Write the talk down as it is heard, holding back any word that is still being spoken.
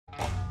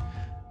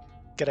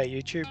G'day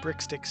YouTube,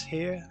 Ricksticks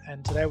here,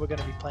 and today we're going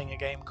to be playing a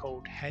game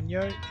called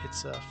Hanyo.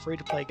 It's a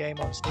free-to-play game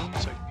on Steam,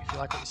 so if you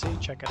like what you see,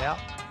 check it out.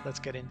 Let's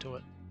get into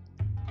it.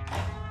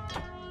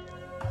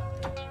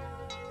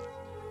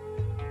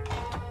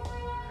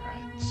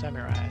 Alright,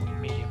 Samurai,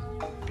 medium,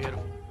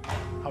 beautiful.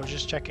 I was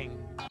just checking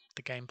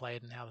the gameplay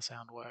and how the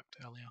sound worked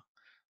earlier.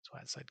 That's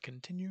why it said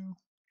continue.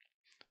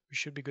 We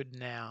should be good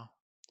now.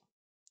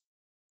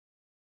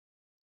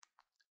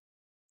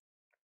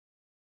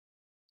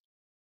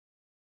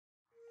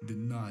 The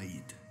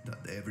night that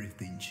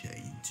everything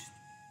changed,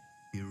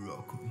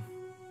 Hiroko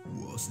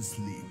was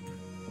asleep.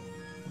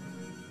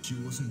 She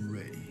wasn't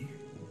ready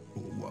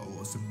for what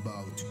was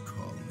about to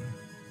come.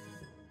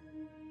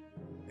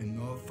 And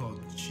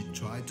although she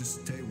tried to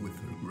stay with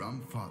her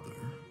grandfather,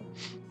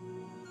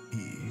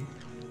 he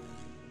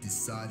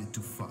decided to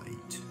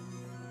fight.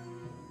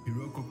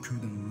 Hiroko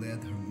couldn't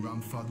let her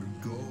grandfather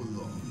go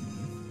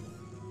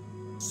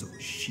alone, so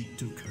she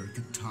took her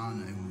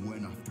katana and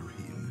went after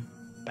him.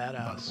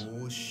 Badass.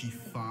 But all she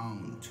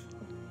found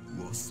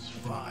was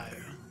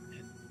fire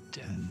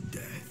and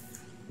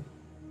death.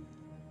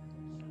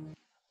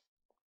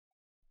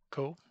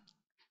 Cool.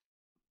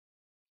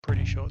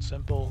 Pretty short,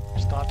 simple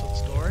start to the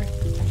story.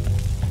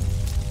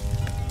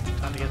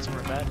 Time to get some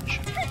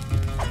revenge.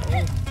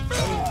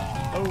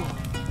 Oh.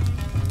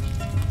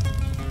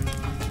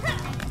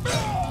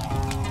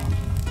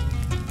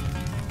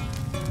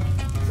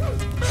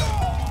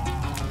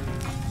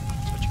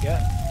 That's what you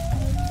get.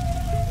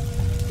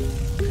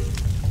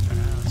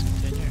 Let's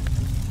continue.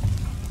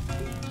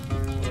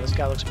 Well, this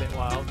guy looks a bit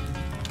wild.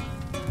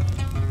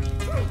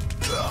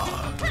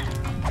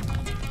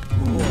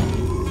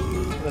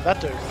 What did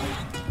that do?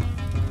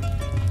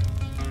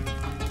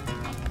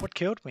 What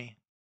killed me?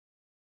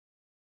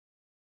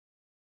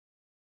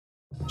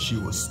 She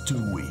was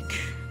too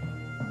weak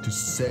to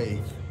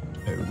save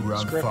her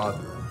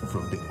grandfather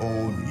from the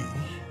Oni.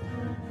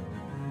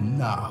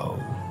 Now,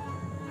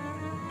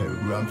 her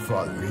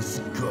grandfather is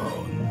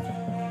gone,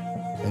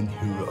 and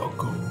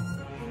Hiroko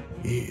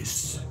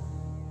is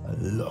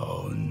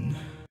alone.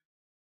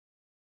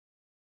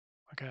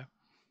 Okay.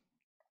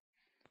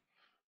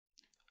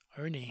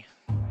 Oni.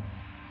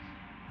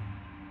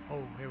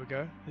 Oh, here we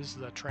go. This is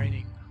the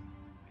training.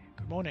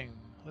 Good morning.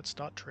 Let's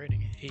start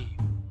training. E.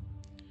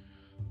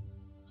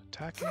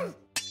 Attacking.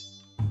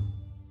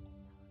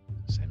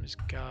 Same as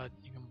guard.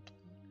 You can.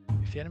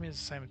 If the enemy has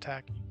the same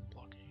attack, you can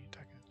block. You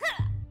attack it.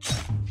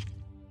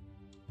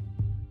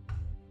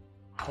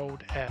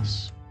 Hold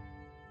S.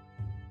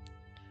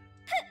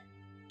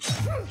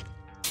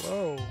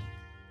 Whoa.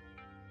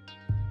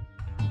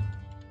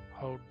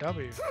 Hold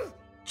W.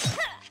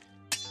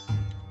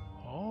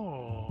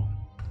 Oh,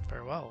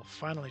 very well.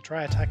 Finally,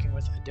 try attacking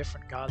with a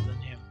different guard than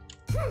him.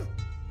 Oh,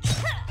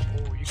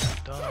 you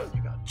got done.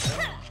 You got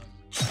done.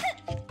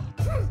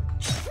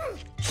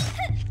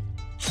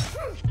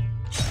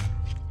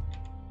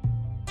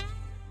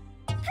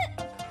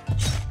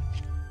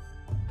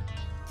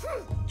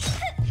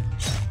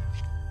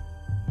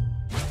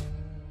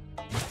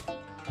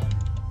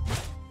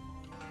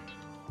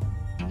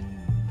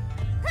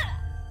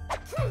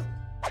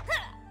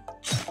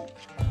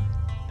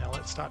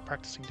 Start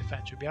practicing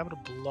defense. You'll be able to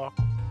block.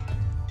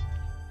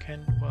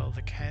 Well,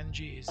 the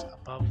kanji is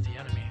above the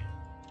enemy.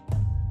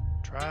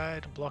 Try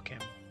to block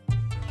him.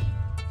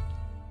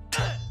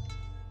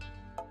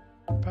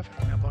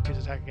 Perfect. Now block his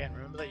attack again.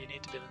 Remember that you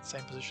need to be in the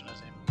same position as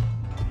him.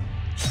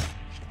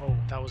 Oh,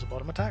 that was a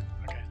bottom attack?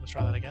 Okay, let's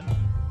try that again.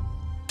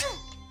 Oh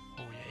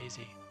yeah,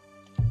 easy.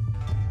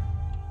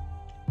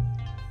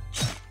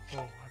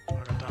 Oh, I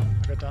got done.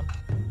 I got done.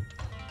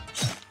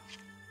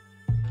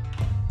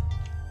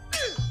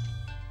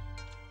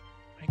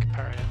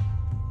 Parry it.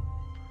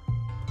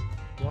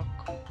 Block.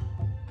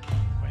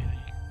 Wait,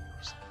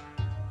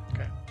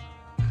 okay.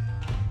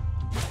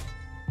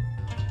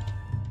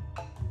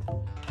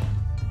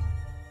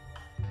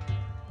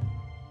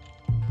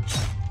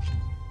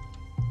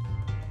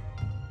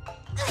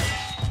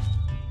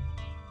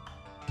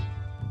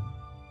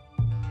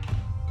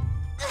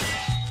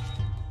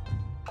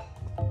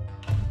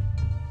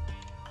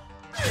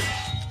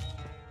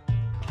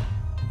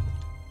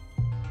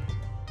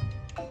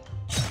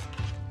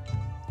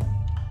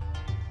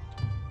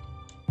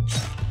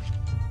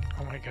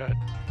 Good.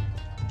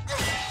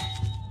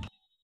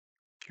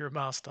 You're a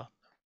master.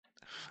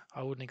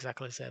 I wouldn't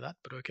exactly say that,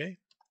 but okay.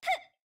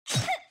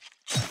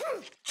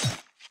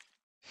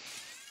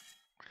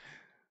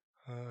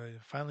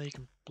 Finally you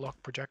can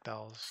block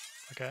projectiles.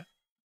 Okay.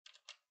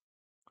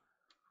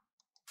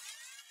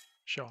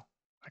 Sure,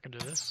 I can do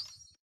this.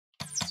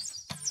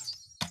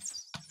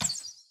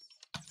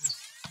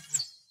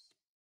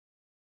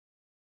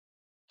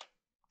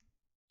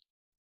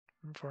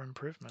 Room for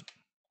improvement.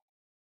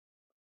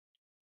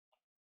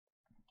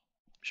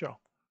 Sure,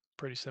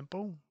 pretty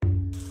simple,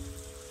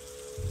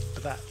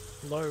 but that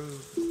low,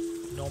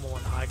 normal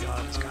and high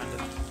guard is kind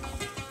of...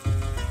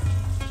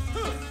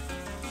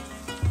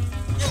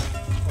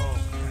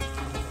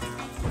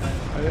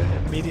 I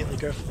immediately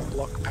go for the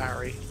block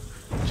parry,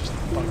 just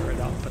bugger it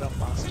up, but I'm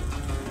master.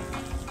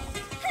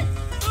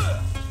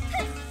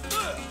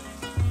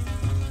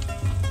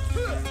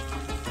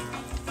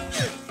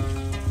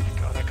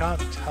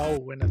 can't tell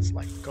when it's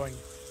like going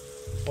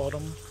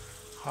bottom,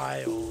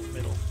 high, or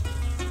middle.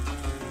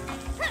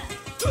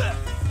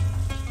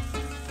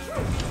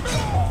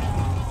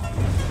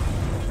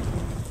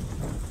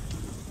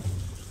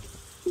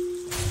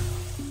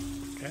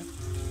 Okay.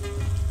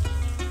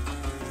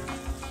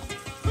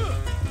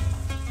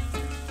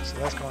 So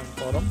that's going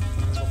bottom.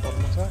 That's what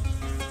bottom looks like.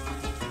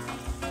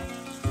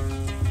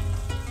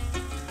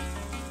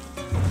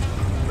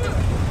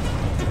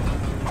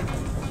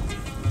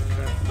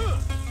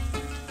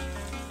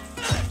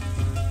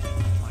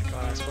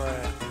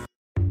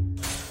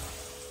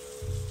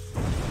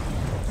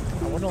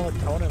 I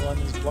want to learn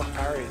these block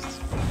parries.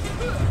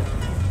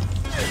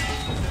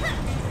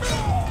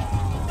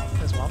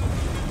 There's one.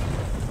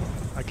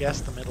 I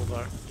guessed the middle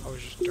though. I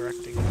was just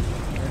directing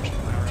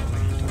directional arrow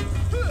when he took.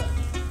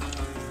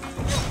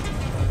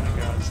 Oh my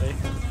god, see?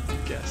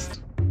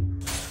 Guessed.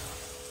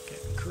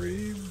 Getting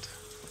creamed.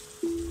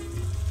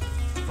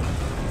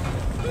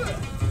 Oh my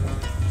god.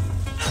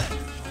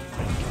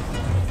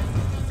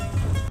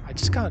 I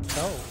just can't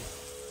tell.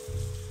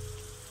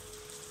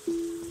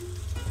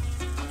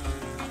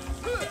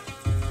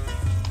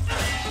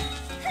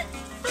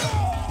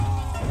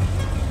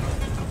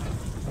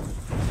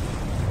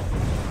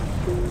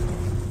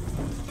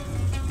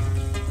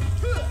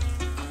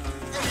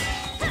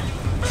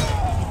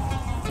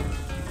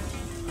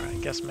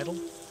 Guess middle,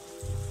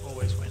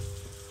 always win.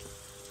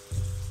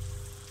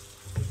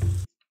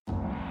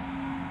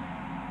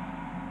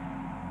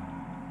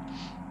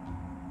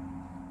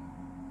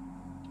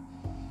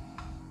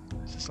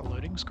 Is this a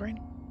loading screen?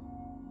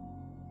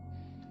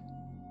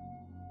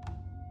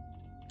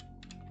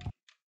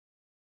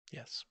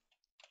 Yes.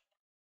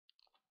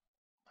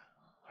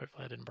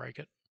 Hopefully I didn't break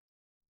it.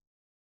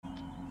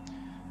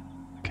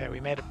 Okay, we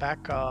made it back.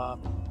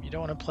 You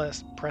don't want to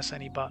press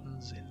any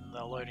buttons in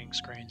the loading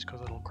screens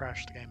because it'll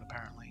crash the game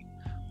apparently.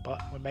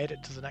 But we made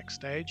it to the next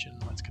stage and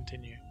let's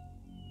continue.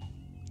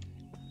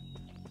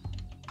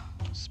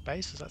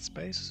 Space, is that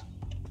space?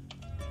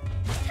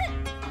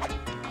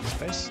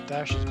 Space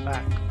dash is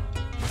back.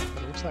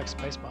 But it looks like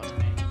spacebar to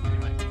me.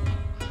 Anyway,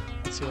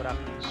 let's see what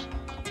happens.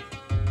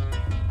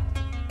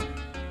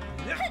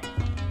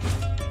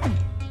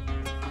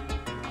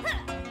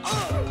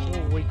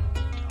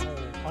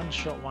 One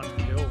shot, one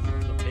kill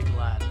from the big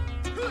lad.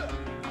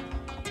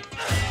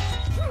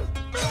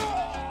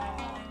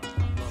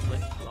 Lovely,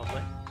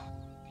 lovely.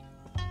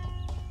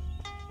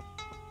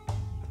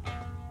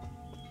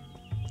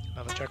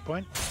 Another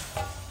checkpoint.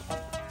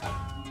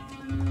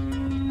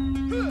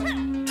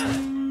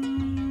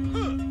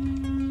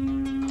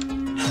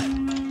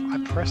 I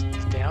pressed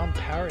down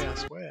parry, I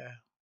swear.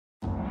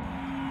 Oh,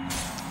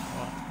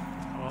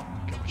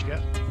 get what you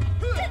get.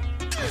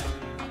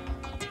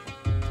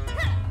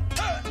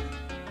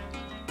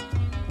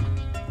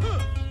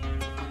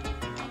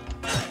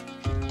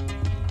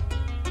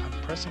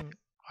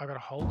 I gotta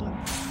hold it?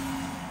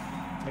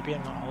 Maybe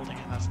I'm not holding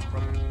it, that's the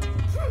problem.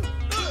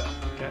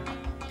 Okay.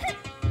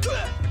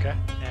 Okay,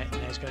 now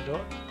he's gonna do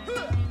it.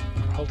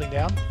 Holding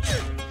down.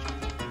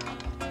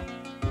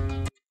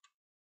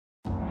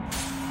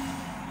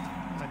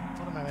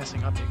 What am I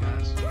messing up here,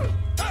 guys?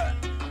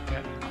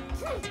 Okay.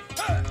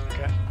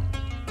 Okay.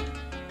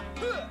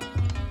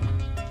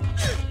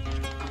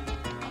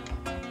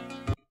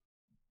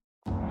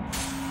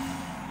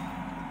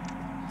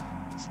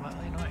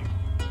 Slightly annoying.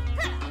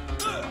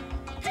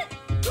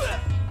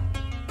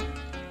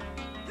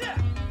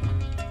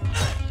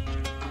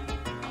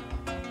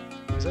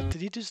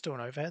 Did he just do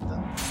an overhead then?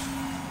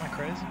 Am I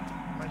crazy?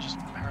 Am I just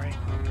parrying in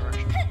the wrong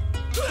direction?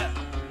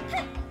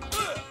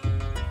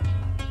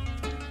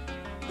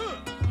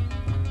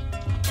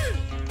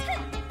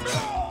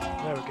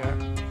 There we go.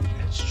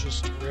 It's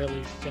just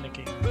really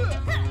finicky.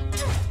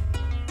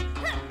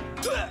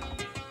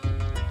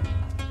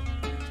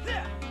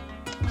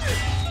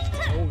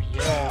 Oh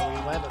yeah, we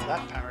landed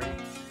that parry.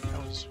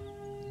 That was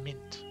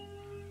mint.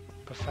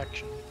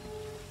 Perfection.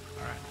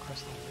 Alright,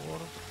 across the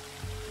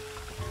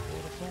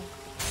waterfall.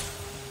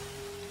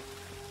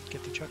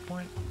 Get the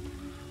checkpoint.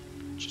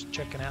 Just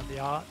checking out the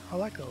art. I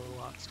like the little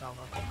art style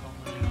that I've got on.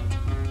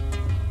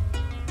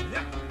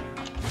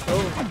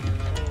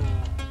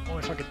 Oh,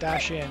 if I could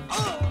dash in.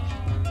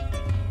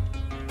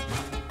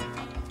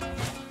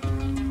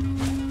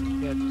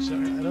 Yeah, so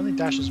it only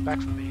dashes back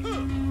for me. I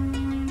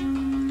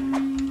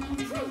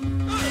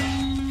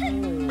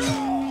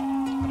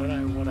don't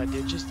know what I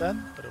did just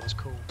then, but it was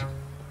cool.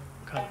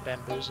 Kind of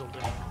bamboozled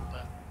it a little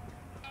bit.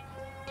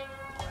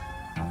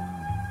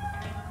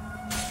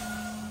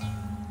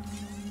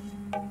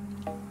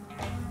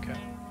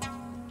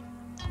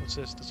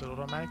 This? Does it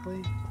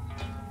automatically?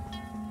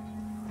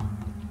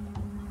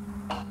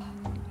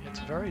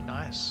 It's very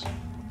nice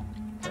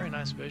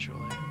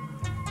visually.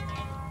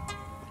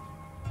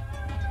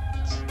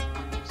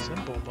 It's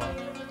simple but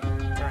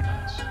very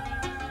nice.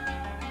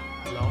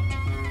 Hello.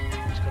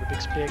 He's got a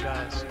big spear,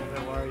 guys.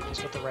 Don't worry, he's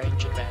got the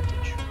range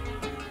advantage.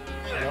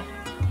 Hello.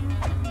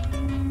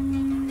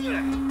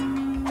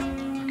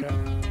 Okay.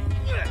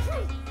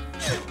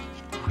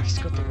 Oh, he's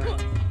got the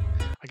range.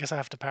 I guess I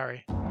have to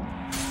parry.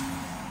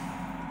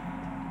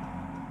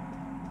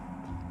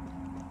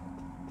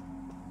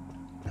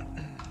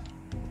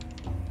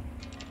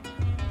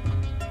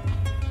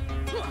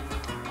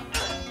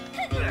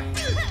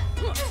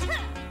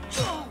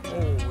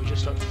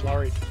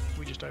 flurried.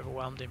 We just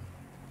overwhelmed him.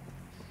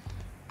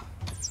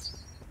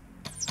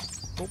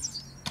 Oh.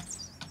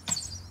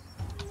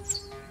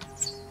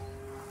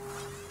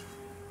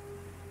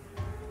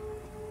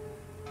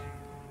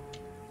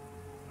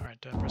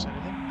 Alright, don't press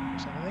anything. Don't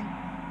press anything.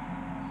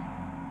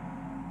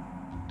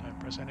 Don't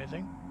press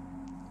anything.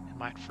 It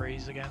might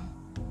freeze again.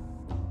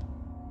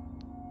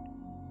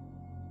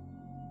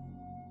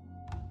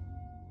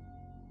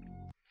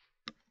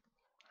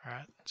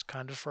 Alright, it's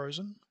kind of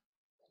frozen.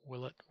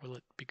 Will it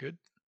be good?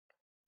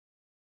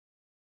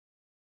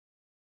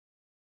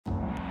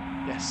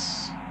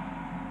 Yes.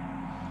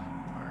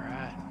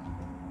 Alright.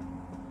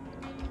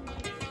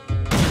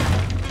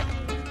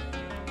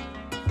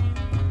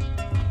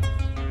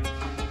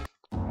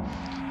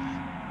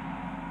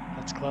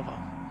 That's clever.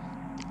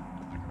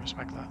 I can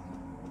respect that.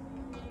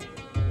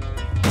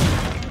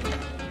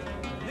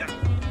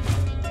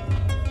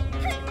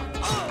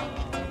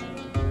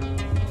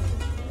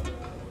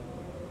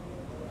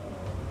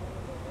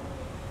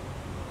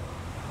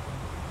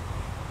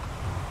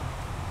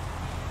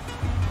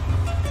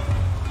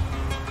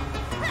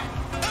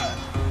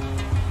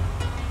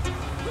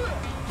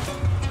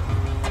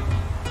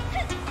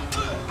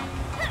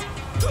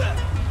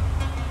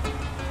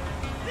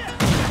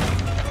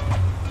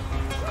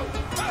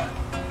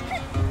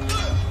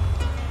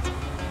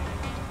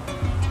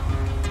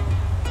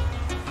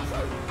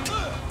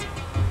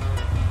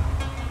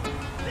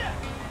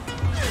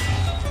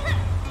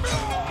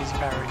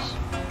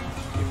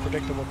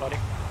 Predictable, buddy.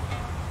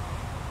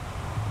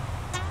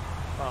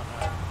 Oh no.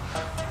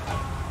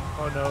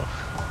 Oh no.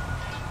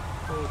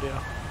 Oh dear.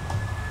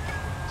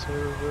 So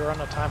we're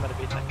on a timer to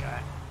beat that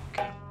guy.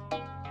 Okay.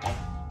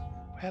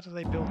 How do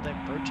they build their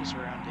bridges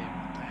around here?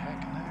 What the heck?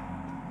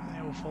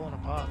 They're all falling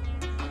apart.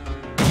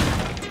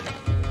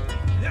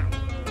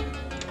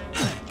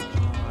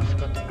 Oh, I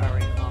forgot to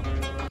parry him up.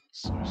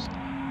 So slow.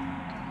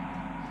 Okay.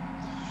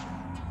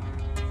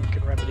 We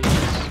can remedy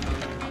this.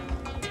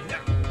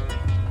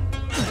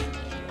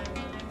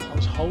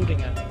 Holding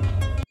it.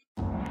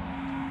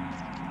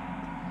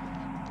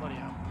 Bloody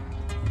hell.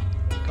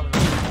 Coming in.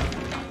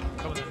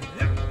 Coming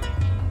in.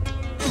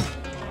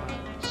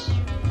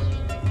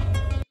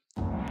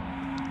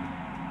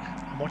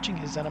 I'm watching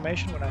his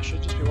animation when I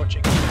should just be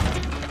watching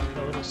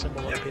the little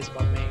symbol that appears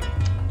above me.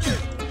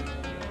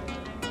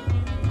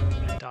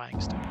 And dying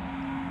still.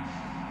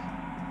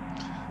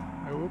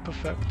 I will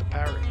perfect the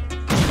parry.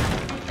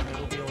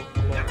 It'll be all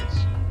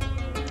glorious.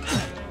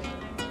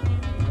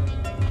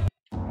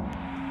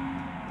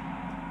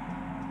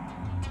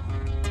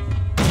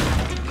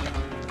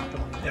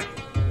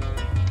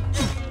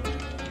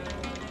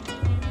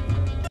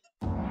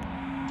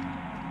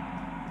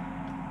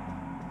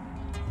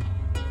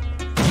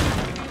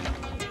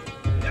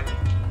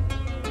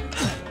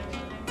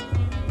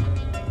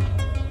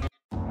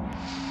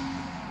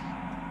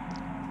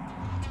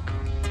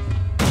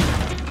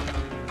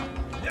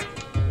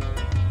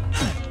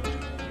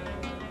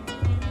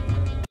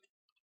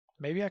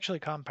 Maybe I actually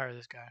can't parry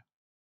this guy.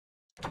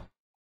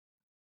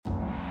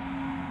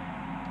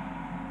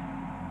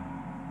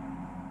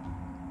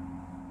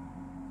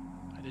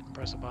 I didn't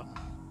press a button.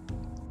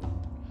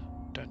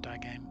 Don't die,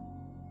 game.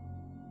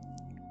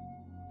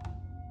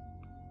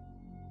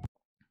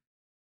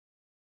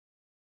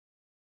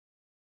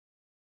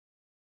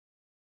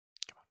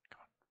 Come on,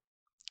 come on,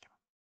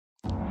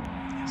 come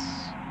on. Yes.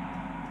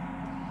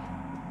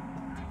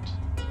 Right.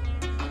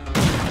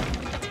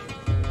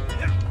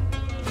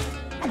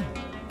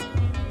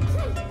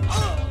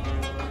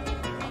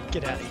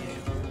 Get out of here.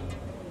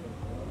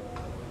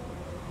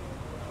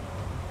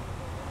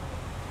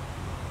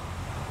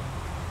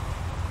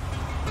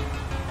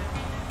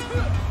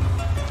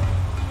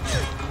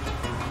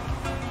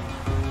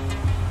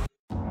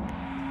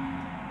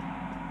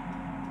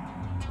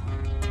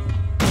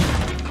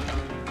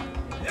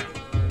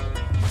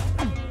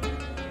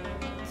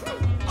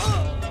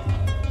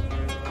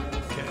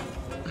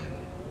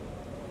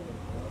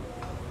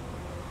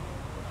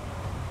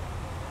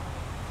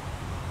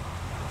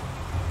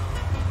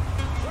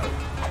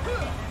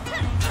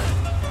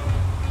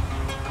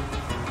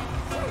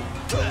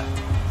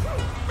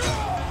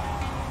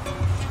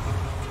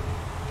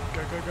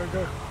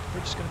 Go.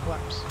 We're just gonna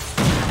collapse.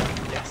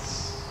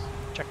 Yes.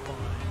 Checkpoint.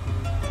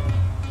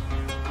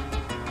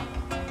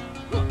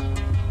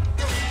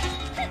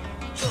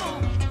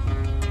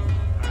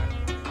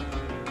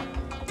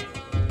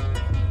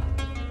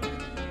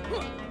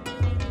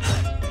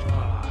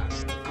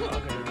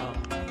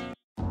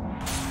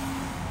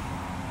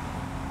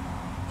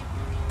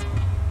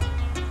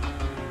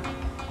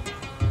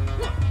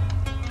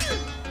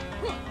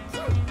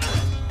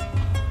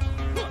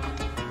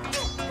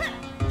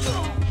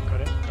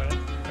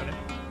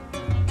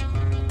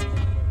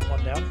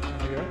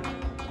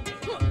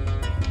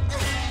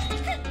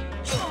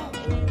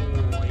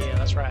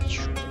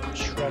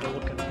 Shredder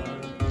looking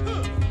mode.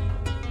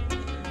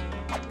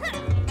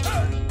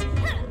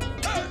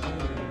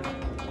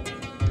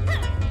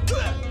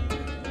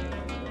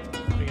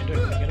 What are you gonna do?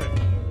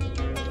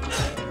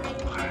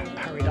 I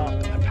parried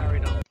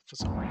up for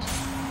some reason.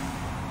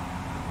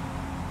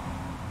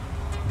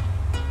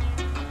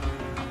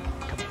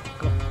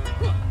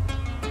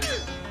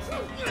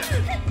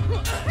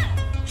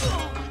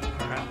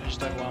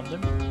 Almost overwhelmed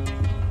him.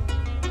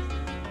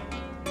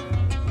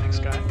 Next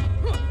guy.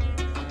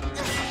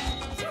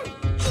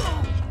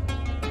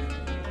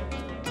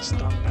 The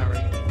stun parry.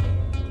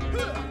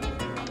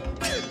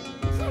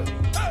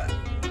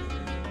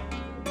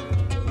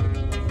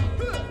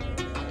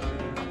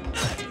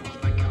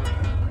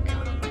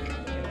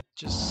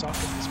 Just suck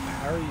at this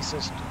parry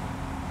system.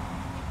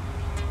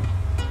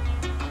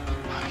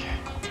 Okay.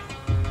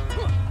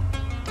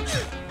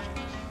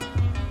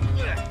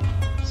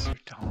 So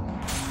dumb.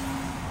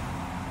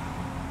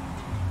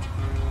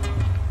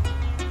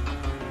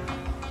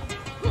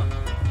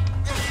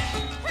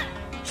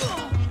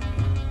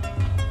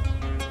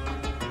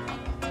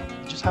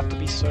 You just have to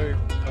be so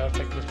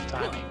perfect with the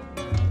timing.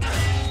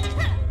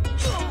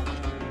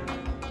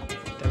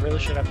 They really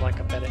should have like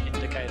a better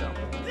indicator.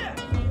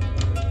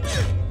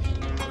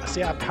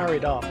 See, I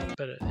parried up,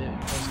 but it wasn't good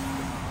enough.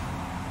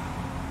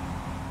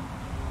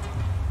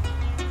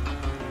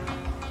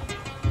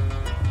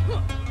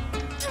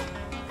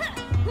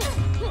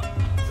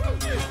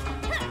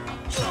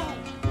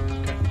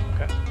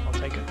 Okay, I'll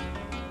take it.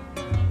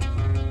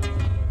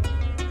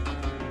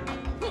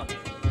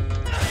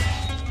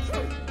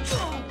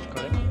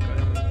 Got it.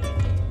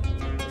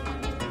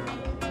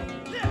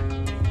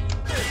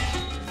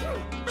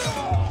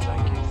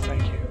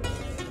 Thank you.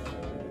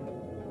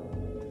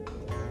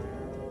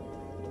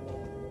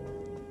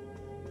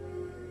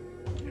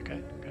 Okay,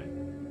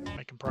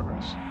 making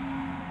progress.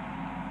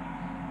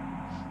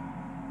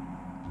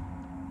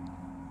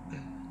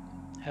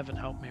 Heaven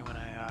help me when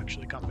I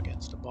actually come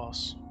against a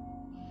boss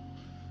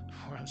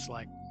where it's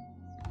like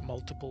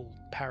multiple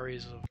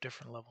parries of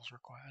different levels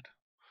required.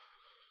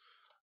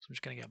 So I'm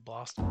just gonna get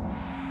blasted. Ooh,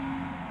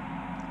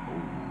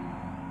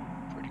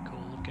 pretty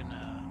cool looking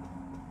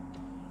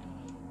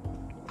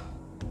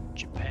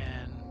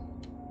Japan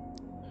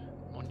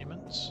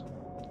monuments.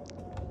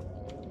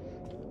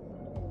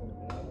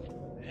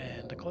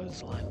 And a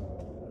clothesline.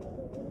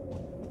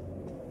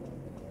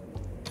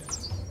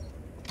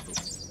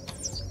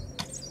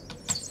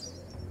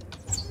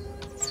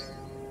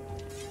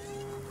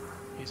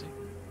 Easy.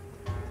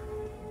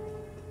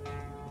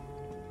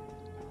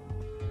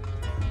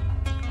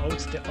 Oh,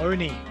 it's the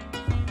Oni.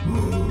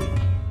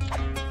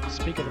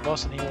 Speak of the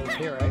boss and he will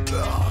appear, eh?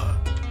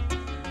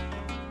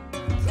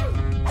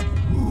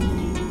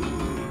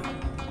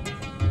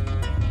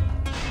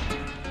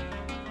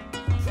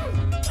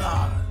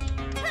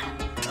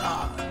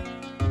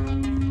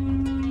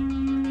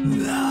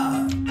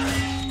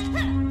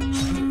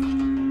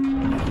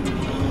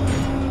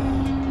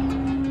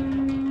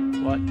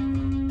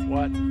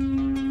 What?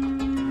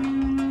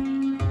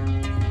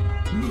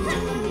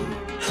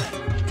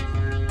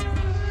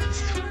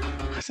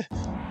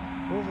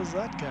 What was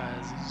that,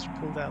 guys? He just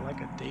pulled out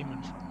like a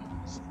demon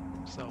from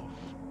himself.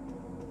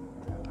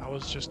 I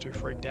was just too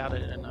freaked out. I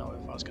didn't know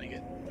if I was going to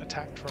get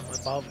attacked from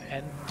above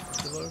and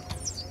below.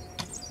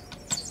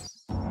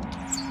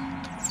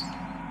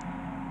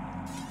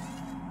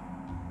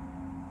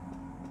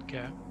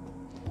 Okay,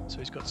 so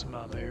he's got some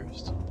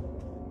moves.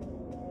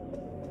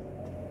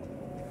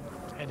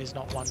 And he's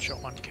not one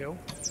shot, one kill.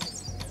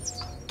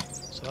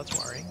 So that's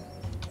worrying.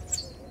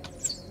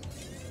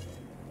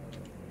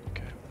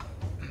 Okay.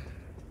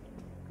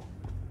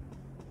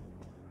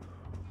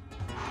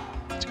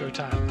 Let's go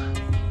time.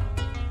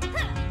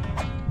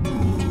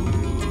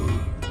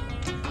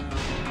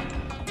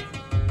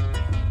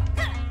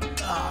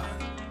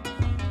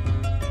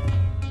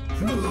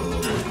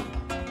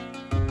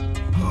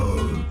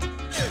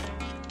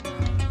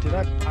 Did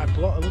I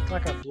block? It looked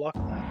like I blocked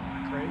that.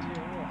 Am I crazy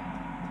or what?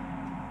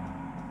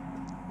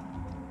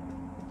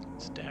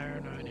 It's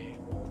Darren Oni.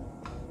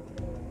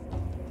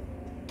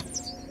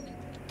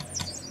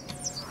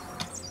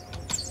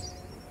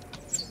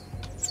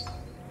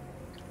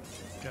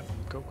 Okay,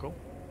 cool.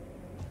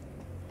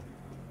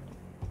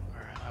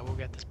 Alright, I will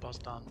get this boss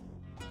done.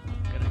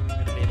 I'm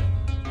gonna beat it.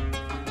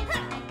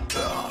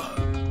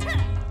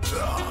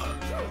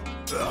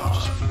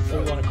 Just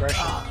full on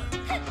aggression.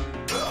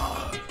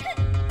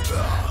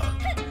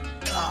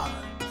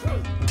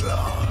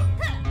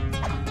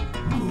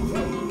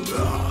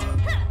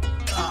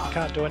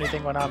 Can't do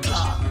anything when I'm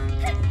just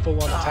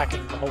full on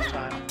attacking the whole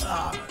time.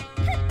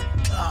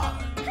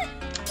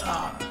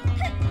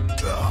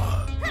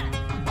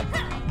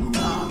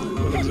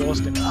 Will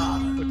exhaust him.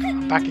 Look,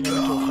 I'm backing him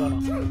into a corner.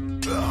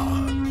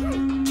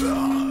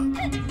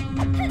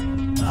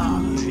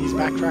 He's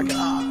backtracking.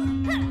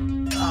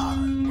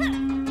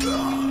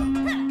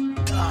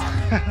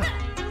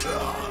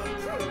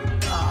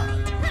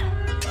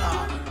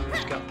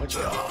 Let's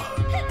go.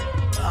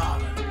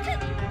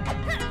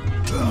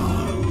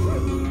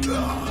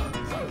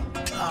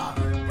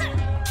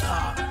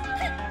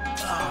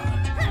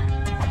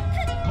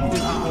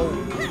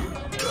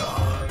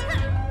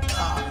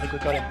 I think we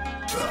got him.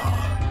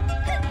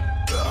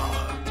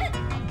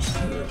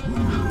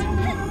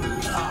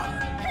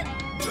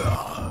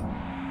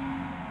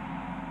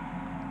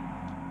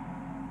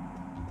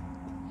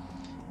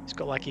 He's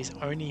got like his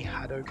Oni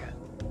Hadouken.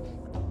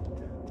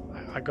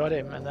 I got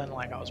him, and then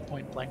like I was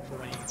point blank for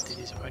when he did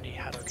his Oni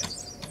Hadouken.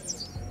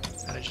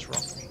 it just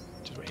rocked me.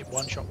 Just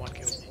one shot, one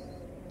killed me.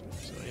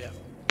 So yeah,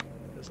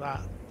 there's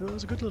that. It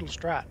was a good little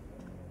strat.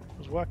 It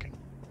was working.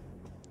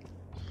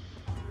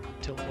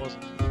 Until it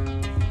wasn't.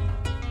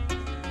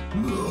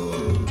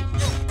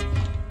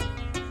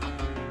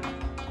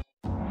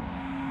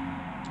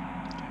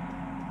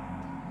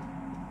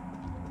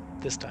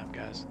 This time,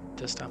 guys.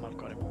 This time I've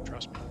got him.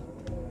 Trust me.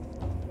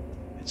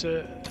 It's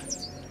a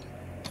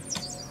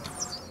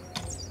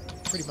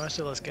pretty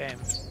merciless game.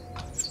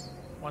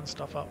 One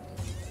stuff up,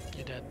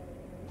 you're dead.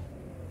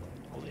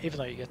 Well, even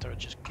though you get to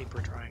just keep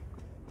retrying.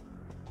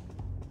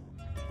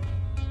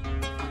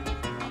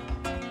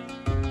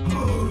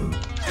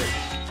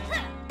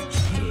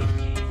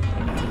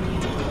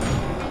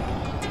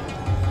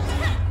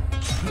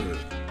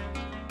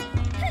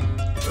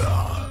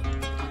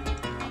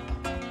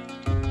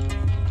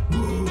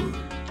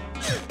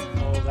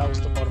 Oh, that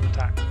was the bottom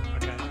attack.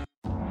 Okay.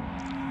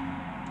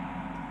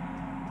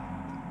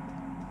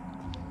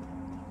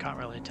 Can't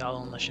really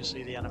tell unless you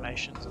see the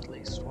animations at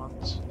least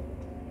once.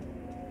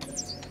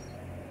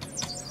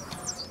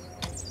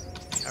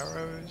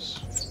 Arrows.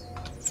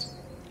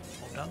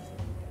 All done.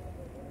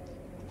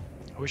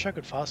 I wish I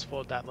could fast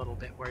forward that little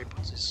bit where he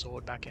puts his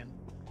sword back in.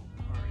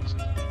 Or is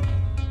it?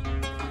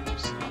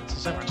 It's a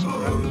samurai sword,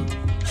 right?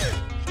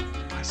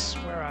 I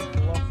swear I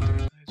blocked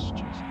it. It's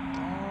just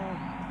dumb.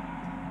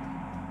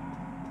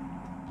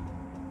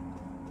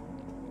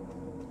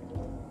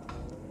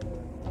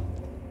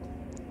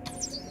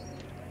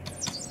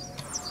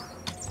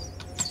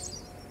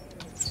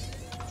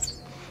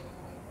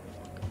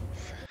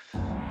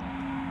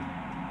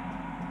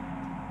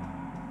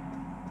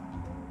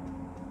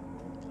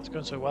 It's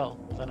going so well,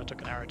 but then I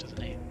took an arrow to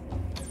the knee.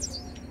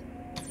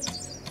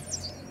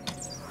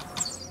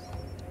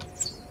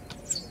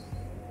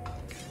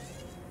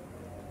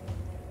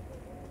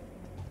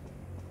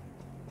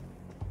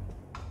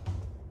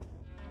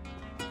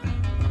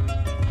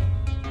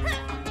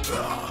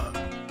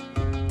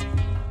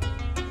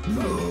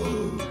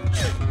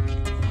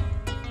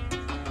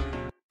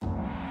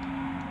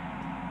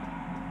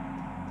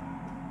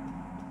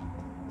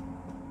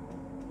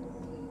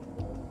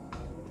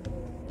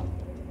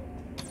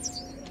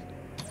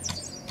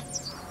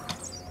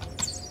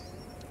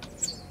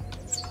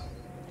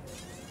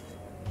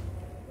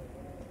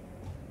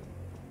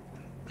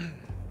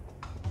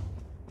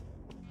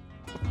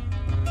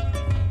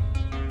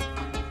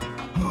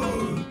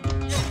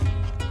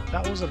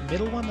 That was a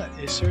middle one that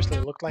it seriously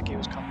looked like he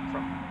was coming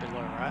from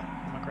below, right?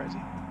 Am I crazy?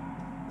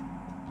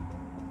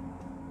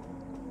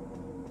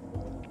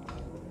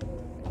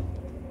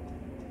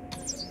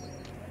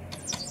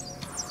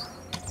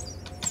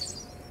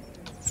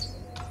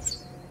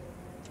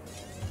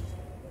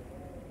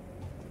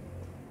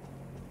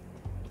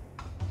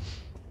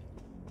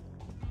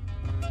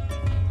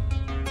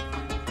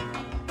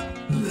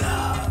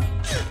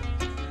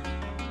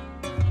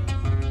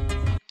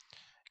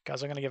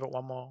 Guys, I'm gonna give it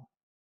one more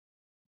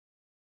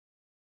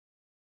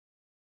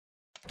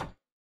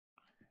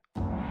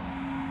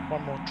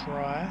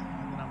try,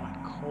 and then I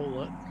might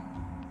call it,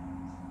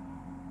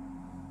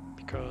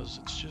 because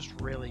it's just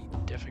really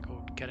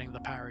difficult getting the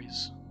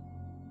parries.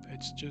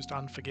 It's just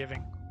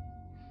unforgiving.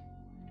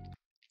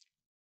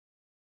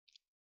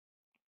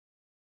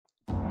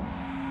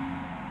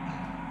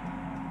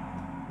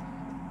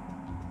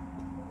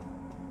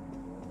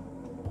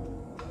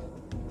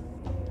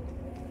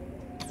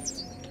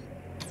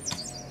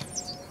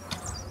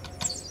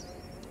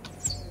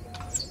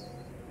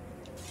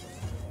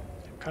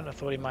 Kind of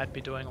thought he might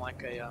be doing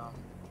like a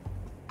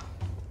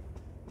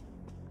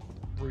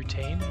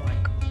routine,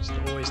 like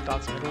always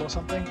starts middle or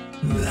something,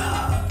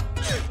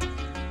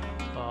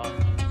 but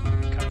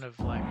kind of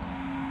like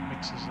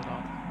mixes it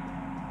up.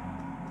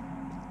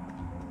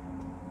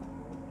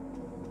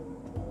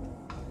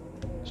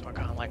 So I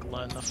kind of like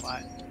learn the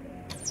fight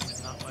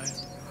in that way.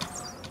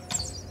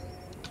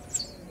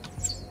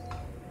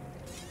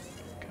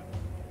 Okay.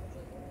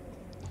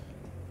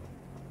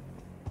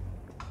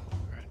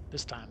 Alright,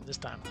 this time.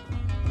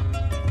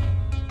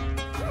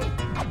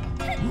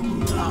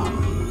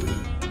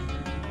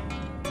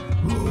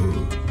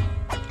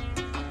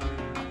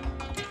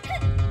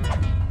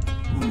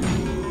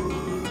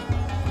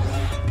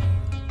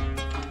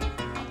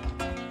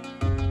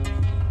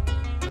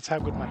 That's how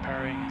good my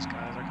parrying is,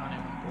 guys. I can't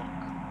even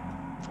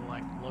block for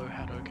like low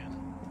Hadouken.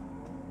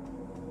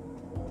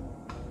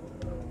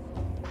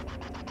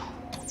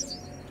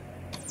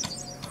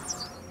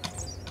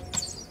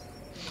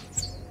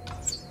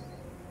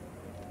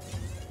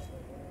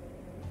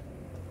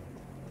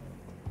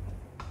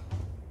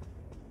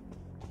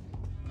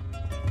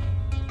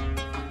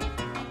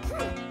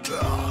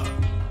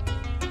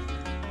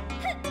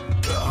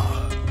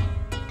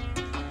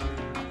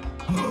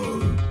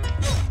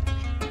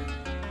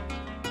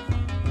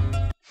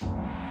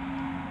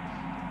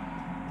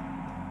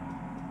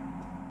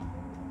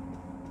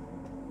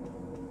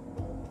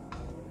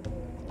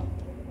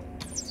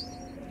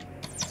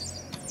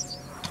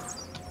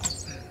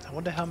 I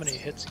wonder how many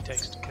hits he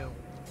takes to kill.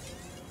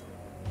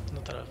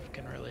 Not that I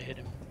can really hit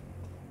him.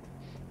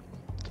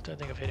 don't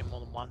think I've hit him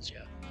more than once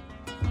yet.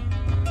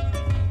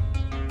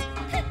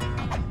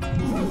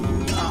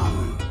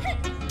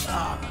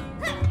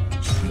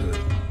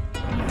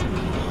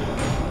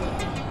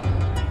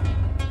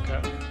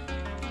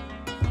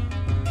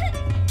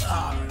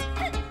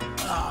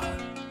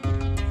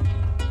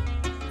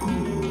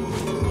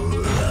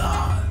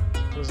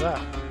 What was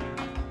that?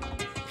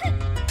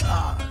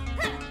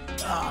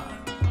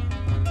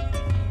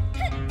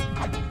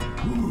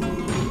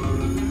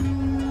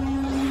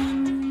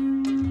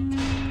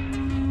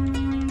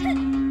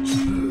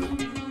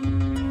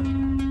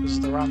 This is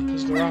the run.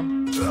 This is the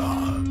run.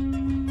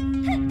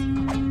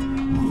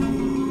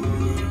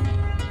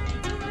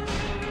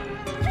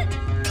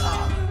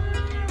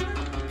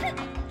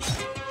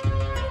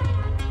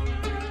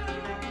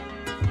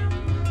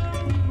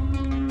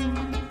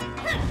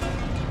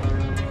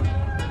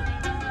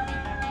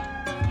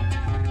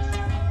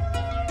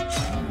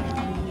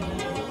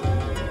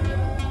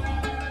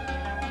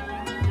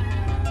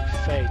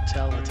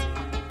 Fatality.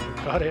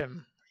 Got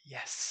him.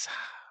 Yes.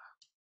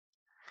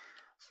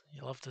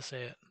 You love to see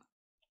it.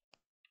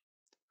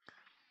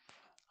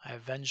 I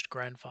avenged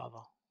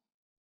grandfather.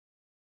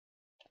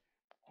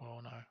 Oh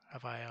no,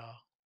 have I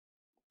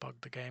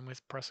bugged the game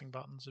with pressing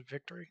buttons of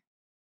victory?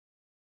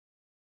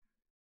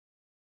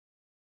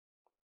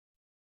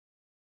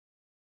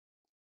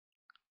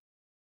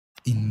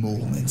 In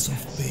moments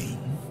of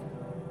pain,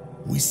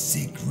 we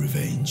seek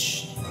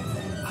revenge.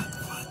 At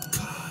what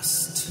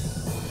cost?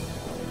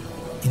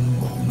 In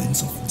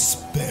moments of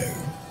despair,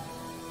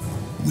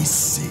 we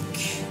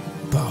seek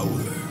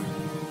power.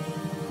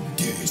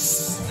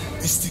 This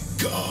is the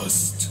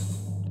cost.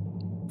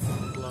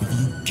 If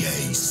you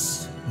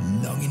gaze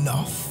long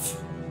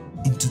enough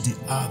into the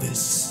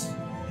abyss,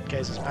 It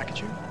gazes back at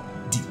you.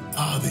 the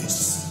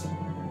abyss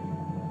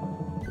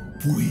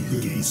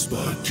will gaze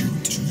back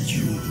into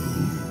you.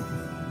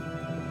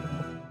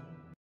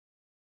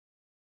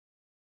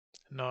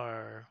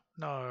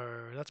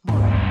 No, that's more.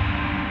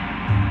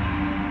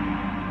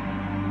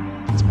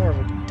 It's more of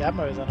a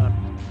demo than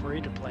a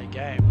free-to-play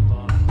game.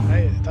 But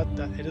hey, that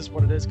it is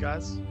what it is,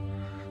 guys.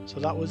 So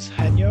that was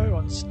Hanyo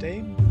on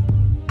Steam.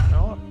 You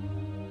know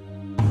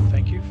what?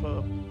 Thank you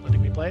for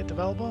letting me play it,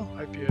 developer.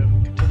 Hope you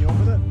continue on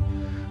with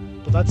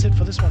it. But that's it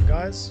for this one,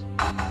 guys.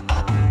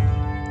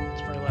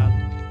 It's very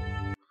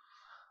loud.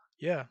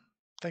 Yeah.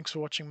 Thanks for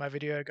watching my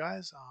video,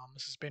 guys.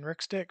 This has been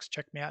Ricksticks.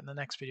 Check me out in the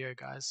next video,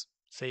 guys.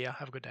 See ya.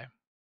 Have a good day.